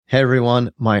Hey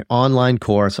everyone, my online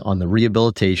course on the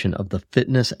rehabilitation of the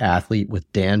fitness athlete with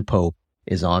Dan Pope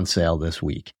is on sale this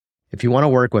week. If you want to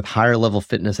work with higher level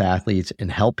fitness athletes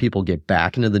and help people get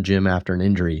back into the gym after an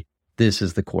injury, this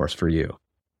is the course for you.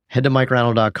 Head to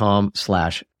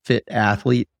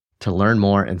MikeReinold.com/fitathlete to learn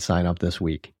more and sign up this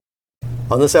week.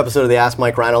 On this episode of the Ask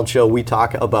Mike Reinold Show, we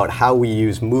talk about how we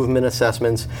use movement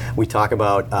assessments. We talk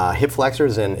about hip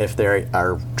flexors and if they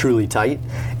are truly tight.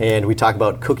 And we talk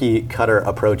about cookie cutter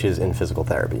approaches in physical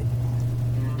therapy.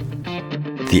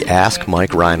 The Ask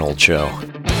Mike Reinold Show.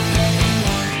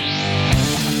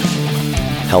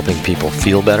 Helping people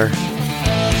feel better,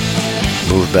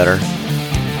 move better,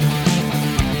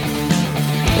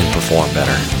 and perform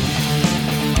better.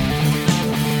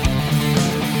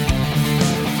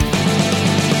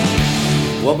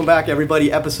 Welcome back,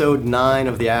 everybody. Episode 9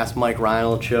 of the Ask Mike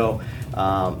Reinold Show.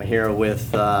 Here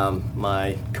with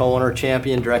my co-owner,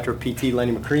 champion, director of PT,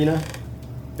 Lenny Macrina.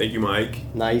 Thank you, Mike.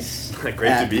 Nice. Great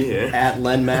to be here. At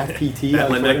LenMacPT. At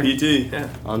LenMacPT, yeah.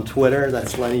 On Twitter.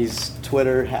 That's Lenny's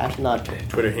Twitter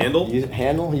Twitter handle?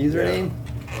 Username.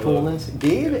 Yeah. Coolness.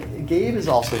 Gabe is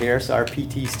also here, so our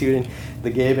PT student. The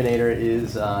Gabeinator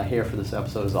is here for this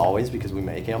episode as always because we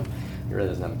make him. He really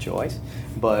doesn't have a choice.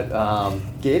 But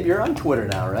Gabe, you're on Twitter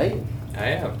now, right? I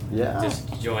am. Yeah.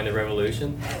 Just joined the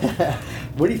revolution.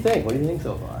 What do you think? What do you think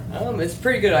so far? It's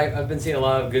pretty good. I've been seeing a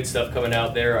lot of good stuff coming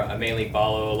out there. I mainly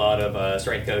follow a lot of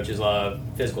strength coaches, a lot of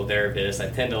physical therapists. I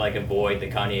tend to avoid the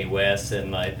Kanye Wests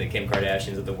and the Kim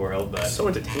Kardashians of the world. But so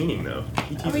entertaining though.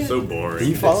 PTs are so boring. Do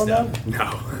you follow them?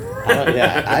 No.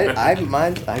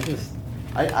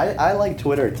 I like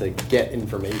Twitter to get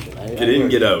information. Get in,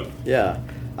 get out. Yeah.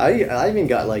 I even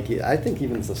got I think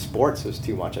even the sports was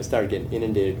too much. I started getting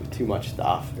inundated with too much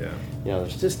stuff. Yeah.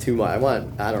 There's just too much. I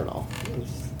don't know.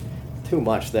 It's too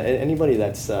much. That anybody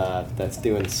that's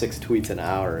doing 6 tweets an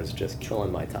hour is just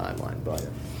killing my timeline. But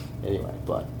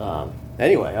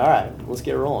anyway, all right, let's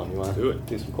get rolling. You want to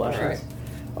do some questions?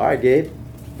 All right, Gabe.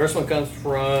 First one comes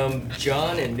from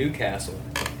John in Newcastle.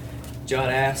 John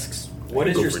asks, "What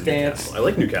is your stance?" Newcastle. I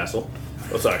like Newcastle.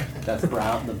 Oh, sorry. That's the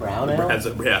brown ale? That's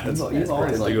you've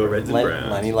always liked go reds and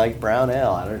browns. Lenny liked brown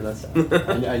ale. I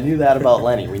knew that about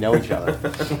Lenny. We know each other.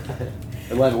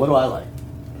 And Lenny, what do I like?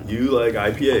 You like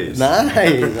IPAs.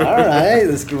 Nice. All right.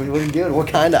 This is good. What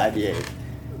kind of IPAs?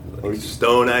 Like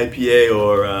Stone IPA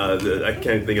or I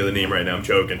can't think of the name right now. I'm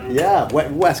choking. Yeah,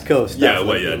 West Coast.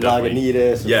 Definitely.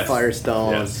 Lagunitas, yes.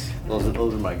 Firestone. Yes.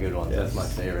 Those are my good ones. Yes. That's my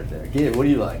favorite there. Gabe, what do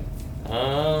you like?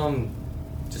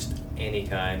 Just any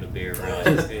kind of beer,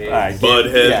 really. All right, Bud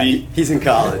Heavy. Yeah, he's in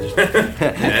college.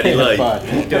 Natty Light.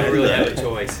 Don't really have a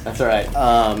choice. That's all right.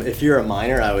 If you're a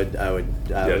minor, I would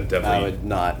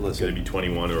not listen. It's going to be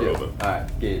 21 or over. All right,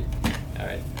 Gabe. All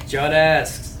right. John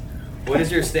asks, "What is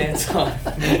your stance on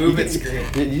movement screen?"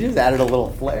 You just added a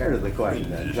little flair to the question,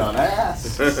 then. John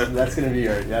asks. That's gonna be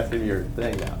your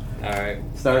thing now. All right.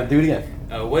 Do it again.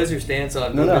 What is your stance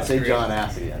on movement screen? Say John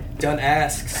asks again. John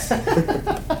asks.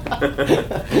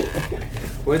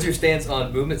 What is your stance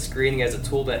on movement screening as a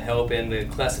tool to help in the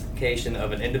classification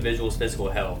of an individual's physical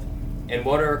health? And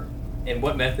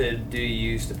what method do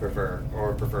you use to prefer,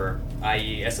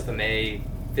 i.e. SFMA,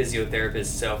 physiotherapist,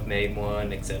 self-made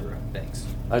one, etc.? Thanks.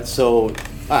 All right, so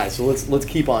let's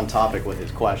keep on topic with his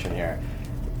question here.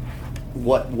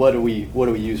 What do we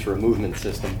use for a movement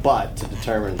system, but to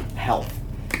determine health?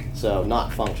 So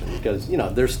not function, because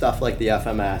there's stuff like the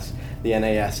FMS, the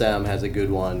NASM has a good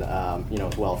one,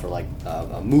 as well for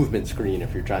a movement screen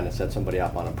if you're trying to set somebody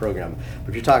up on a program. But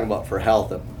if you're talking about for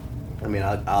health,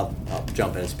 I'll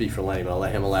jump in and speak for Lenny, but I'll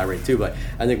let him elaborate too. But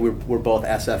I think we're both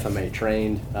SFMA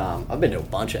trained. I've been to a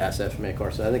bunch of SFMA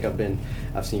courses. I think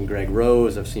I've seen Greg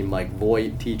Rose, I've seen Mike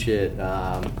Voigt teach it.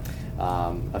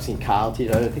 I've seen Kyle teach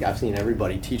it. I think I've seen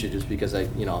everybody teach it just because they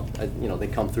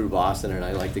come through Boston and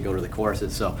I like to go to the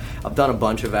courses. So I've done a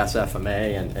bunch of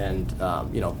SFMA and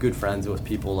good friends with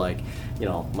people like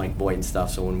Mike Voigt and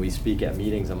stuff. So when we speak at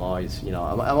meetings, I'm always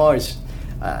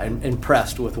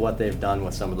impressed with what they've done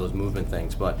with some of those movement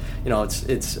things. But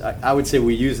I would say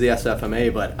we use the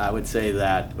SFMA, but I would say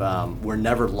that we're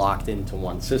never locked into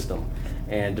one system.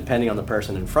 And depending on the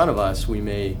person in front of us, we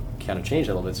may kind of change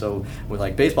a little bit. So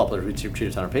with baseball players, we treat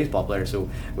a ton of baseball players. So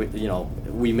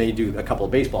we may do a couple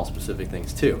of baseball specific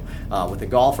things too. With a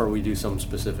golfer, we do some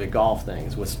specific golf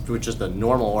things. With just a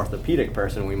normal orthopedic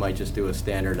person, we might just do a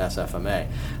standard SFMA.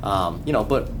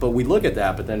 But we look at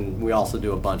that. But then we also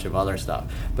do a bunch of other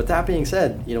stuff. But that being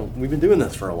said, we've been doing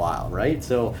this for a while, right?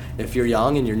 So if you're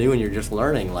young and you're new and you're just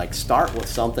learning, start with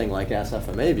something like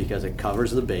SFMA because it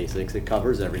covers the basics, it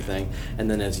covers everything. And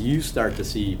then as you start to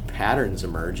see patterns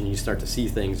emerge and you start to see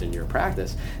things in your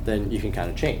practice, then you can kind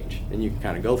of change and you can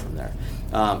kind of go from there.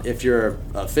 If you're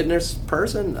a fitness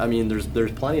person, I mean,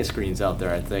 there's plenty of screens out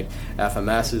there. I think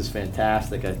FMS is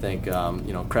fantastic. I think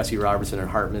Cressy Robertson and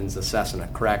Hartman's Assess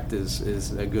and Correct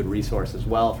is a good resource as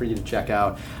well for you to check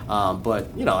out. But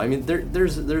I mean,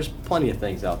 there's plenty of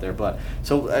things out there. But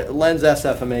so Lens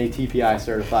SFMA TPI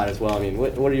certified as well. I mean,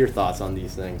 what are your thoughts on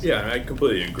these things? Yeah, I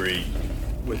completely agree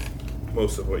with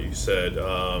most of what you said.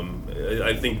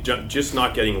 I think just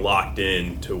not getting locked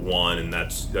in to one, and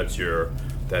that's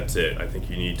it. I think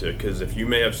you need to, because if you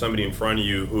may have somebody in front of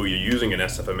you who you're using an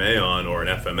SFMA on or an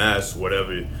FMS,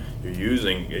 whatever you're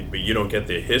using, but you don't get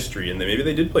their history, and then maybe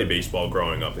they did play baseball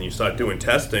growing up, and you start doing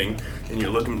testing, and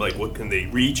you're looking like, what can they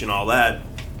reach and all that,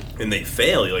 and they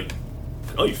fail. You're like,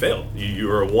 oh, you failed.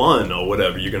 You're a 1 or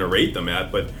whatever you're going to rate them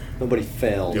at, but nobody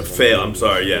fails. You fail. I'm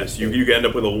sorry. Yes, you end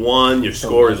up with a 1. Your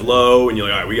score is low, and you're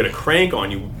like, all right, we got to crank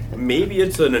on you. Maybe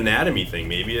it's an anatomy thing.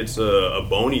 Maybe it's a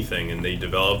bony thing, and they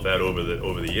develop that over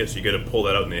the years. So you got to pull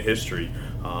that out in their history.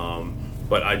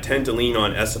 But I tend to lean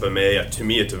on SFMA. To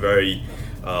me, it's a very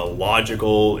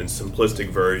logical and simplistic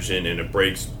version, and it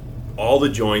breaks all the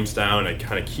joints down. It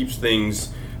kind of keeps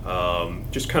things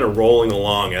just kind of rolling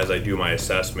along as I do my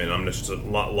assessment. I'm just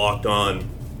locked on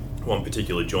one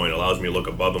particular joint. It allows me to look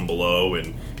above and below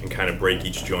and kind of break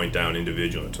each joint down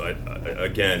individually. So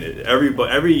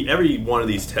every one of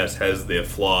these tests has their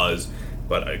flaws,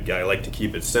 but I like to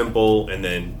keep it simple and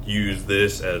then use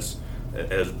this as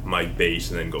my base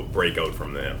and then go break out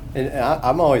from there. And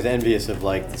I'm always envious of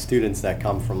like the students that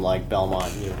come from like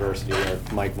Belmont University, where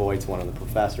Mike Voigt's one of the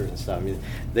professors and stuff. I mean,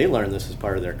 they learn this as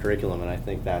part of their curriculum, and I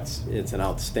think it's an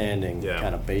outstanding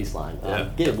kind of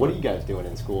baseline. Gabe, what are you guys doing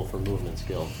in school for movement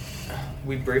skills?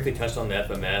 We briefly touched on the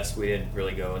FMS. We didn't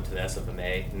really go into the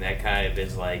SFMA, and that kind of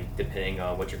is like depending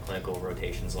on what your clinical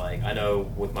rotation's like. I know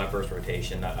with my first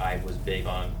rotation, I was big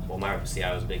on, I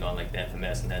was big on like the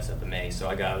FMS and the SFMA, so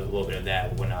I got a little bit of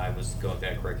that when I was going through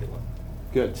that curriculum.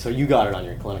 Good. So you got it on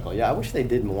your clinical. Yeah, I wish they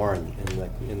did more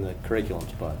in the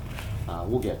curriculums, but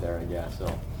we'll get there, I guess.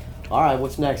 So, all right,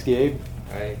 what's next, Gabe?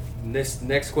 All right. This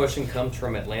next question comes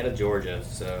from Atlanta, Georgia.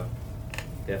 So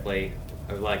definitely,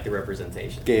 I would like the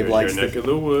representation. Gabe likes your neck of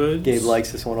the woods. Gabe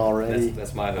likes this one already.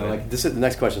 That's my hood. The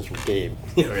next question's from Gabe.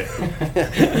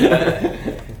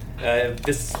 This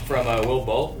is from Will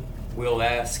Bolt. Will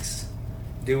asks,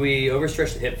 do we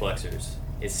overstretch the hip flexors?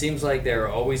 It seems like they're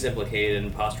always implicated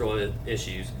in postural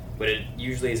issues, but it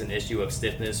usually is an issue of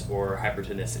stiffness or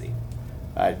hypertonicity.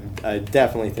 I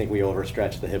definitely think we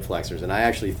overstretch the hip flexors, and I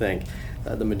actually think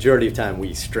the majority of time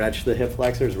we stretch the hip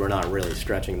flexors, we're not really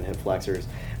stretching the hip flexors.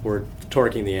 We're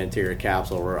torquing the anterior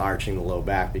capsule, we're arching the low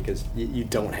back because you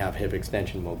don't have hip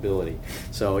extension mobility.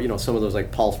 So, some of those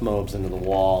like pulse mobs into the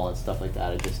wall and stuff like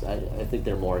that, I think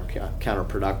they're more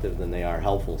counterproductive than they are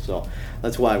helpful. So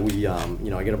that's why we,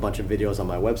 I get a bunch of videos on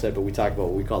my website, but we talk about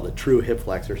what we call the true hip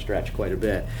flexor stretch quite a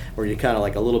bit, where you kind of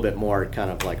like a little bit more kind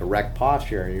of like erect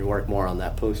posture, and you work more on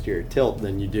that posterior tilt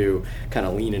than you do kind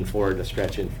of leaning forward to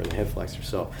stretch in for the hip flexor.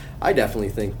 So I definitely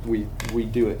think we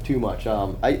do it too much.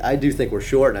 I do think we're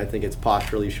short, and I think it's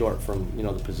posturally short from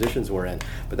the positions we're in.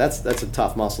 But that's a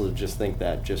tough muscle to just think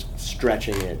that just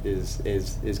stretching it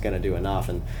is going to do enough,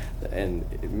 and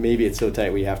maybe it's so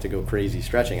tight we have to go crazy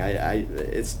stretching.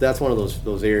 That's one of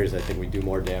those areas I think we do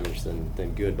more damage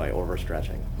than good by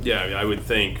overstretching. Yeah, I would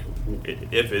think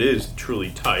if it is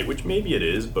truly tight, which maybe it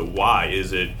is, but why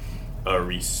is it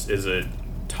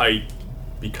tight?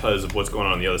 Because of what's going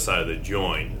on the other side of the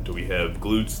joint. Do we have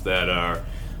glutes that are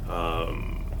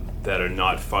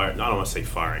not firing? I don't want to say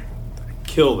firing.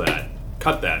 Kill that.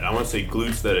 Cut that. I want to say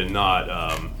glutes that are not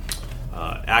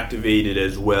activated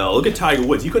as well. Look at Tiger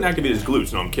Woods. He couldn't activate his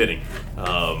glutes. No, I'm kidding.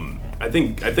 I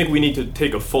think we need to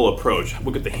take a full approach.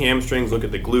 Look at the hamstrings. Look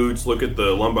at the glutes. Look at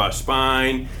the lumbar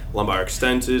spine, lumbar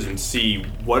extensors, and see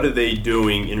what are they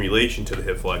doing in relation to the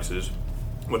hip flexors.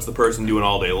 What's the person doing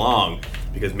all day long?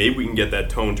 Because maybe we can get that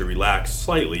tone to relax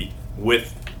slightly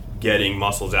with getting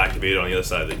muscles activated on the other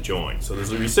side of the joint. So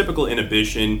there's a reciprocal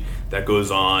inhibition that goes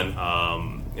on,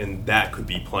 and that could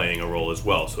be playing a role as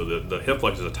well. So the hip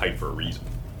flexors are tight for a reason.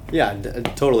 Yeah,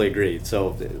 totally agree.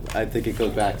 So I think it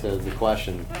goes back to the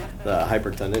question. The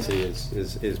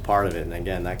hypertonicity is part of it, and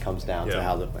again, that comes down to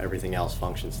how everything else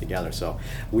functions together. So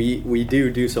we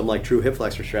do some like true hip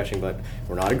flexor stretching, but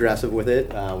we're not aggressive with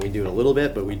it. We do it a little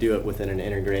bit, but we do it within an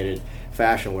integrated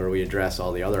fashion where we address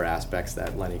all the other aspects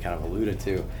that Lenny kind of alluded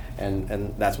to,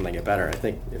 and that's when they get better. I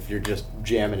think if you're just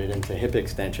jamming it into hip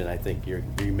extension, I think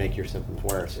you make your symptoms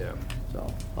worse. Yeah. So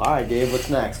all right, Gabe, what's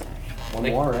next? One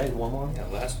more, right? One more? Yeah,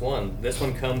 last one. This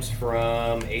one comes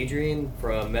from Adrian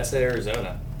from Mesa,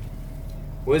 Arizona.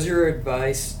 What is your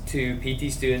advice to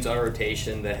PT students on a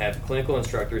rotation that have clinical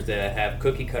instructors that have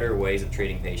cookie cutter ways of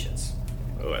treating patients?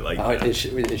 Oh, I like that.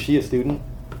 Is she a student?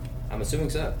 I'm assuming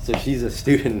so. So she's a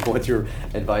student. What's your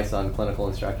advice on clinical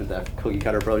instructors that have cookie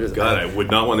cutter approaches? God, I would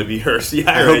not want to be her CI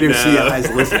I right hope your now. CI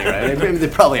is listening, right? Maybe they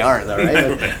probably aren't, though, right?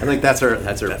 I think that's her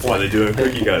That's point. why they do a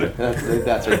cookie cutter.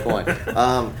 That's her point.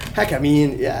 Heck, I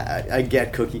mean, yeah, I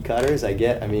get cookie cutters. I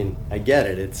get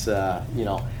it. It's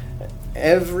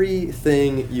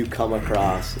everything you come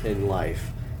across in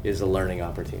life is a learning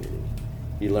opportunity.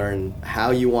 You learn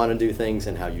how you want to do things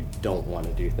and how you don't want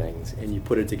to do things, and you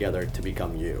put it together to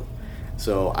become you.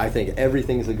 So I think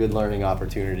everything's a good learning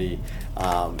opportunity.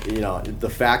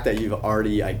 The fact that you've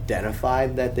already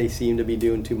identified that they seem to be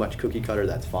doing too much cookie cutter,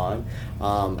 that's fine.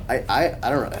 I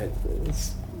don't know.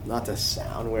 It's not to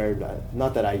sound weird.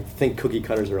 Not that I think cookie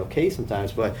cutters are okay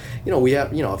sometimes, but we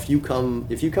have if you come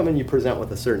and you present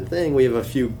with a certain thing, we have a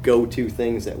few go-to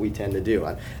things that we tend to do.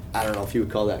 I don't know if you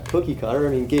would call that cookie cutter.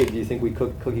 I mean, Gabe, do you think we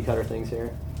cookie cutter things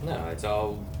here? No, it's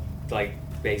all like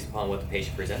based upon what the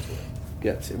patient presents with.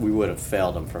 Yes, we would have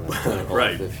failed him from a clinical.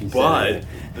 Right, if he but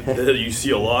said you see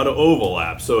a lot of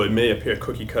overlap. So it may appear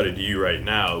cookie cutter to you right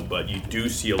now, but you do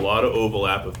see a lot of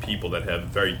overlap of people that have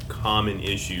very common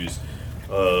issues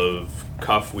of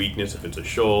cuff weakness, if it's a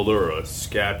shoulder, or a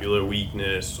scapular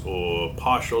weakness, or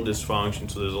postural dysfunction.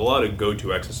 So there's a lot of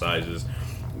go-to exercises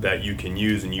that you can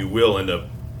use, and you will end up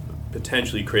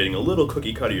potentially creating a little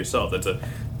cookie cutter yourself.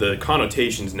 The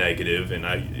connotation's negative,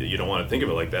 and you don't want to think of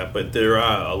it like that, but there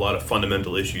are a lot of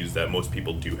fundamental issues that most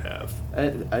people do have.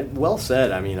 well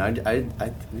said. I mean, I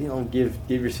give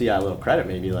your CI a little credit.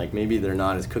 Maybe they're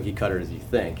not as cookie cutter as you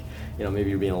think. Maybe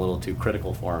you're being a little too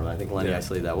critical for them. I think Lenny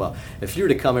isolated that well. If you were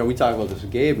to come here, we talk about this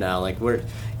with Gabe now. Like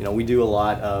we do a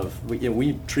lot of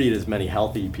we treat as many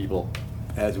healthy people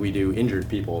as we do injured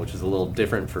people, which is a little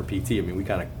different for PT. I mean, we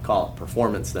kind of call it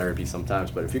performance therapy sometimes,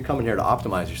 but if you're coming here to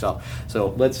optimize yourself,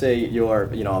 so let's say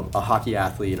you're, a hockey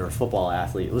athlete or a football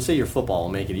athlete. Let's say your football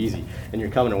will make it easy, and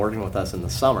you're coming and working with us in the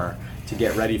summer to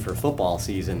get ready for football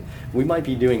season. We might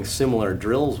be doing similar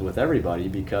drills with everybody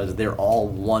because they're all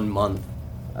 1 month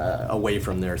away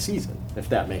from their season, if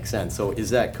that makes sense. So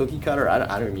is that cookie cutter?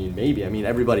 I don't mean maybe. I mean,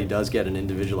 everybody does get an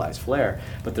individualized flair,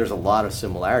 but there's a lot of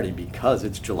similarity because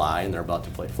it's July and they're about to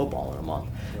play football in a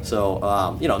month. Right. So,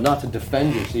 not to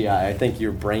defend your CI, I think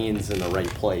your brain's in the right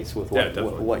place with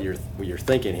what you're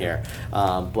thinking here.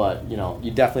 But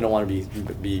you definitely don't want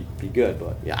to be good.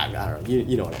 But yeah, I don't know.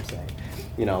 You know what I'm saying.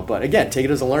 But again, take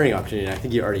it as a learning opportunity. And I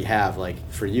think you already have,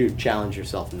 for you, challenge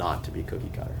yourself not to be cookie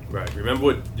cutter. Right. Remember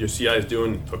what your CI is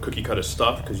doing for cookie cutter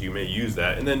stuff, because you may use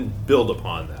that, and then build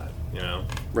upon that,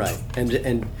 Right.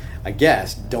 And I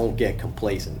guess don't get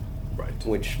complacent. Right.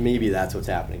 Which maybe that's what's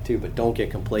happening too, but don't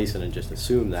get complacent and just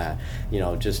assume that,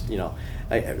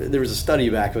 there was a study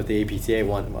back with the APTA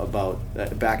one about,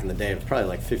 back in the day, it was probably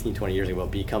like 15, 20 years ago,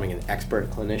 about becoming an expert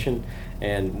clinician.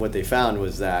 And what they found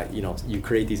was that, you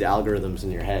create these algorithms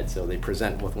in your head. So they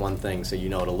present with one thing, so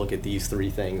to look at these 3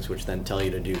 things, which then tell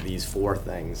you to do these 4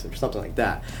 things or something like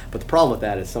that. But the problem with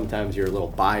that is sometimes you're a little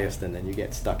biased and then you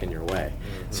get stuck in your way.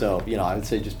 Mm-hmm. So, I would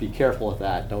say just be careful with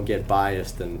that. Don't get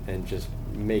biased and just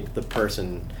make the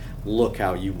person look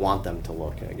how you want them to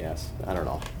look, I guess. I don't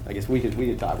know. I guess we could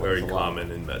talk about very this a lot.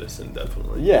 common in medicine,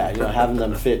 definitely. Yeah, having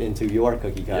them fit into your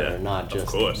cookie cutter, Yeah, not just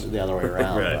of course. the other way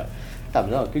around. Right. But,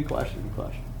 no, good question.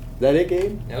 Is that it,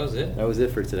 Gabe? That was it. That was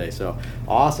it for today. So,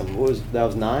 awesome. That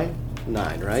was 9?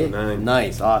 9, right? 9.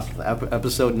 Nice, awesome.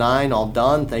 Episode 9, all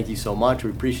done. Thank you so much. We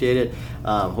appreciate it.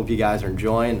 Hope you guys are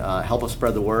enjoying. Help us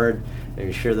spread the word.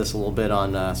 Maybe share this a little bit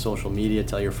on social media.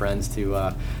 Tell your friends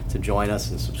to join us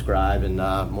and subscribe, and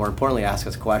more importantly, ask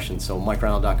us questions. So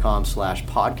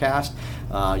MikeReinold.com/podcast.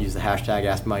 Use the hashtag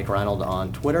AskMikeReinold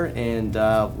on Twitter, and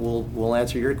we'll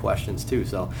answer your questions too.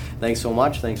 So thanks so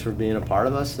much. Thanks for being a part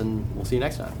of us, and we'll see you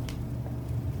next time.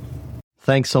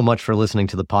 Thanks so much for listening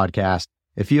to the podcast.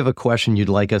 If you have a question you'd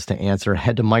like us to answer,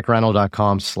 head to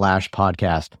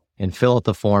MikeReinold.com/podcast and fill out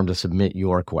the form to submit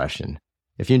your question.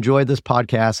 If you enjoyed this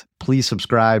podcast, please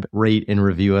subscribe, rate, and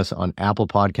review us on Apple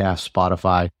Podcasts,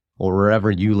 Spotify, or wherever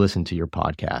you listen to your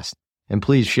podcast. And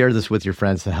please share this with your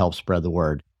friends to help spread the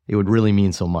word. It would really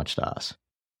mean so much to us.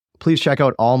 Please check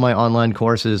out all my online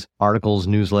courses, articles,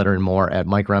 newsletter, and more at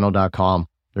MikeReinold.com.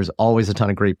 There's always a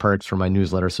ton of great perks for my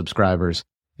newsletter subscribers.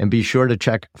 And be sure to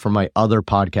check for my other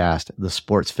podcast, the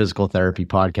Sports Physical Therapy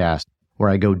Podcast, where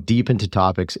I go deep into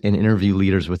topics and interview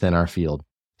leaders within our field.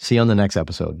 See you on the next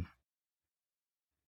episode.